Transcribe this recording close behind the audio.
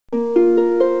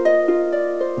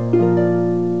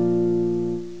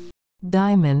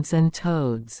Diamonds and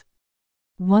Toads.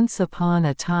 Once upon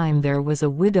a time there was a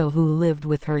widow who lived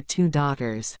with her two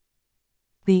daughters.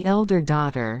 The elder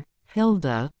daughter,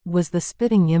 Hilda, was the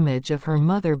spitting image of her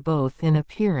mother both in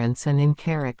appearance and in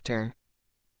character.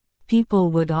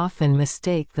 People would often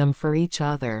mistake them for each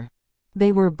other.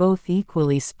 They were both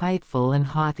equally spiteful and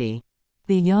haughty.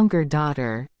 The younger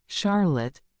daughter,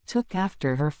 Charlotte, took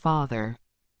after her father.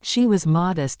 She was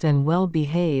modest and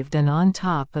well-behaved, and on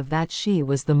top of that she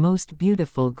was the most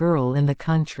beautiful girl in the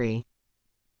country.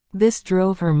 This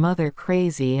drove her mother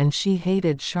crazy, and she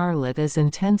hated Charlotte as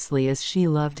intensely as she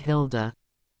loved Hilda.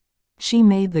 She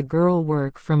made the girl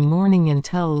work from morning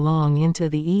until long into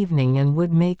the evening and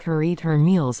would make her eat her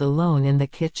meals alone in the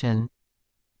kitchen.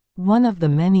 One of the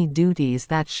many duties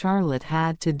that Charlotte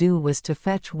had to do was to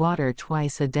fetch water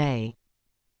twice a day,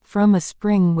 from a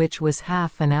spring which was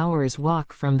half an hour's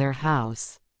walk from their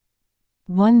house.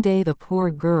 One day the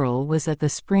poor girl was at the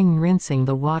spring rinsing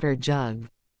the water jug,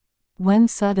 when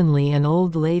suddenly an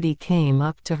old lady came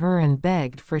up to her and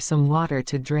begged for some water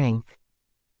to drink.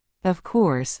 "Of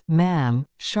course, ma'am,"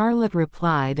 Charlotte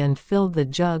replied, and filled the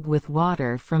jug with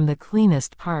water from the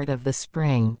cleanest part of the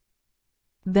spring.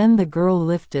 Then the girl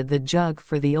lifted the jug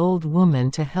for the old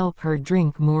woman to help her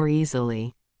drink more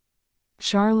easily.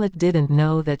 Charlotte didn't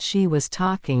know that she was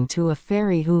talking to a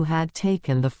fairy who had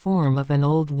taken the form of an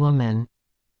old woman.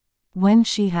 When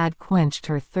she had quenched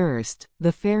her thirst,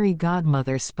 the fairy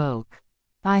godmother spoke.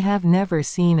 "I have never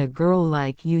seen a girl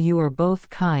like you. You are both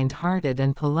kind-hearted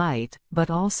and polite, but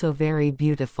also very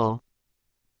beautiful.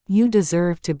 You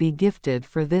deserve to be gifted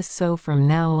for this, so from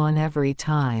now on every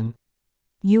time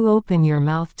you open your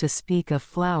mouth to speak, a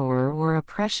flower or a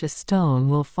precious stone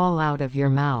will fall out of your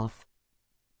mouth."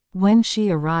 When she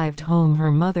arrived home,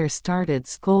 her mother started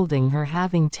scolding her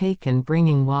having taken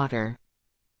bringing water.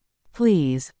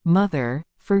 "Please, mother,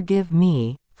 forgive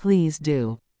me, please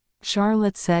do,"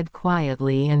 Charlotte said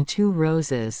quietly, and 2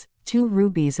 roses, 2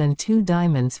 rubies and 2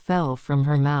 diamonds fell from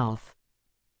her mouth.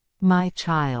 "My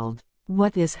child,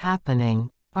 what is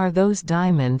happening? Are those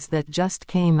diamonds that just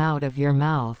came out of your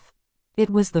mouth?" It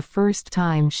was the first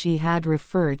time she had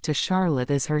referred to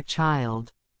Charlotte as her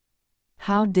child.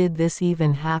 "How did this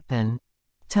even happen?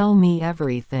 Tell me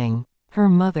everything," her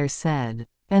mother said.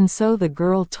 And so the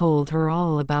girl told her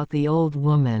all about the old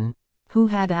woman, who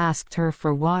had asked her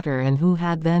for water and who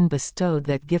had then bestowed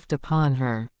that gift upon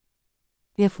her.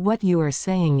 "If what you are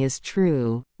saying is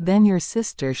true, then your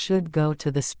sister should go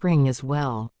to the spring as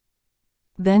well."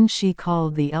 Then she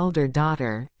called the elder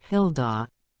daughter, Hilda.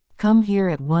 "Come here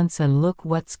at once and look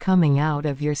what's coming out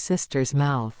of your sister's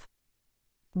mouth.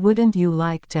 Wouldn't you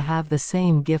like to have the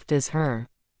same gift as her?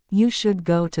 You should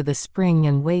go to the spring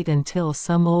and wait until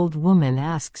some old woman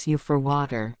asks you for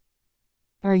water."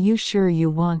 "Are you sure you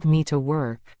want me to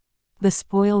work?" the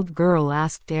spoiled girl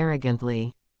asked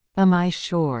arrogantly. "Am I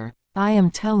sure? I am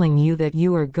telling you that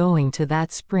you are going to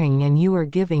that spring and you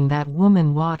are giving that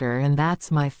woman water, and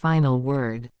that's my final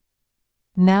word.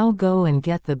 Now go and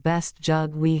get the best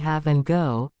jug we have and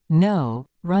go, no,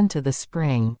 run to the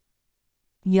spring,"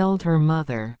 yelled her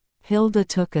mother. Hilda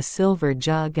took a silver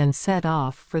jug and set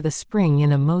off for the spring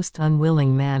in a most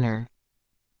unwilling manner.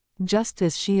 Just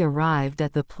as she arrived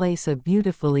at the place, a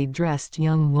beautifully dressed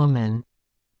young woman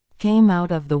came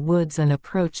out of the woods and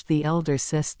approached the elder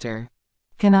sister.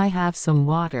 "Can I have some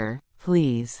water,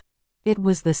 please?" It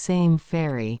was the same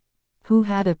fairy who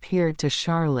had appeared to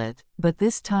Charlotte, but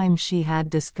this time she had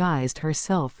disguised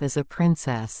herself as a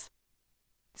princess.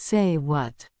 "Say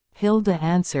what?" Hilda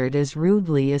answered as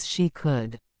rudely as she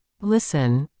could.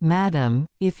 "Listen, madam,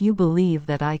 if you believe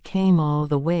that I came all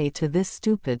the way to this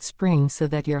stupid spring so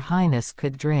that your highness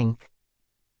could drink,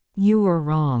 you are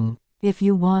wrong. If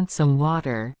you want some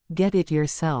water, get it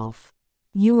yourself.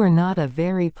 You are not a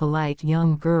very polite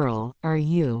young girl, are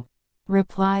you?"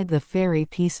 replied the fairy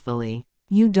peacefully.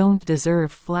 "You don't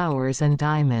deserve flowers and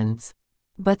diamonds,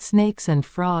 but snakes and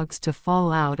frogs to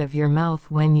fall out of your mouth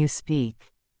when you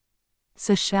speak.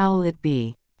 So shall it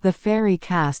be." The fairy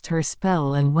cast her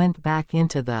spell and went back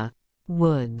into the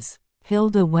woods.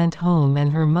 Hilda went home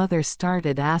and her mother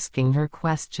started asking her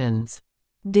questions.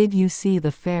 "Did you see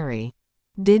the fairy?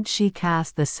 Did she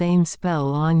cast the same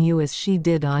spell on you as she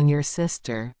did on your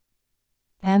sister?"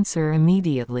 "Answer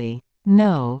immediately."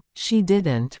 "No, she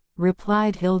didn't,"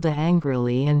 replied Hilda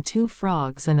angrily, and 2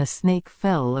 frogs and a snake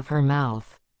fell of her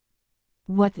mouth.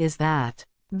 "What is that?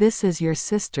 This is your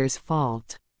sister's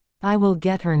fault. I will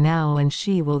get her now and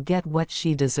she will get what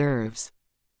she deserves."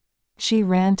 She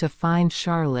ran to find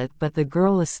Charlotte, but the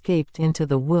girl escaped into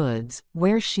the woods,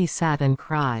 where she sat and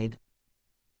cried.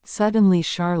 Suddenly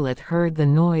Charlotte heard the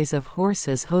noise of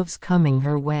horses' hooves coming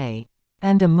her way.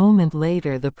 And a moment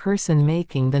later the person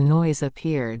making the noise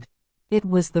appeared. It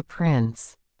was the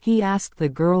prince. He asked the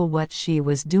girl what she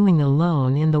was doing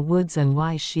alone in the woods and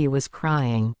why she was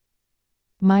crying.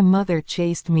 "My mother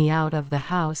chased me out of the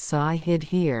house, so I hid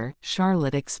here,"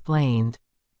 Charlotte explained.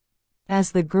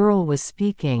 As the girl was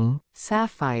speaking,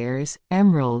 sapphires,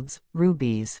 emeralds,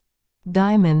 rubies,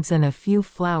 diamonds and a few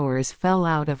flowers fell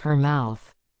out of her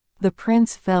mouth. The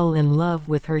prince fell in love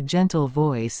with her gentle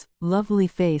voice, lovely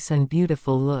face and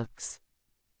beautiful looks.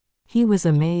 He was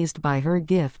amazed by her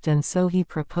gift and so he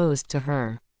proposed to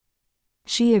her.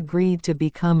 She agreed to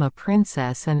become a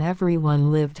princess and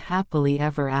everyone lived happily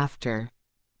ever after.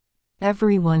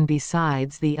 Everyone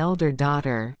besides the elder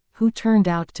daughter, who turned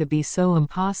out to be so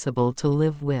impossible to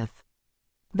live with,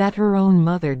 that her own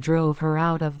mother drove her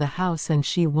out of the house and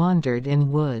she wandered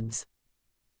in woods,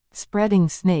 spreading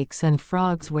snakes and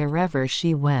frogs wherever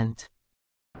she went.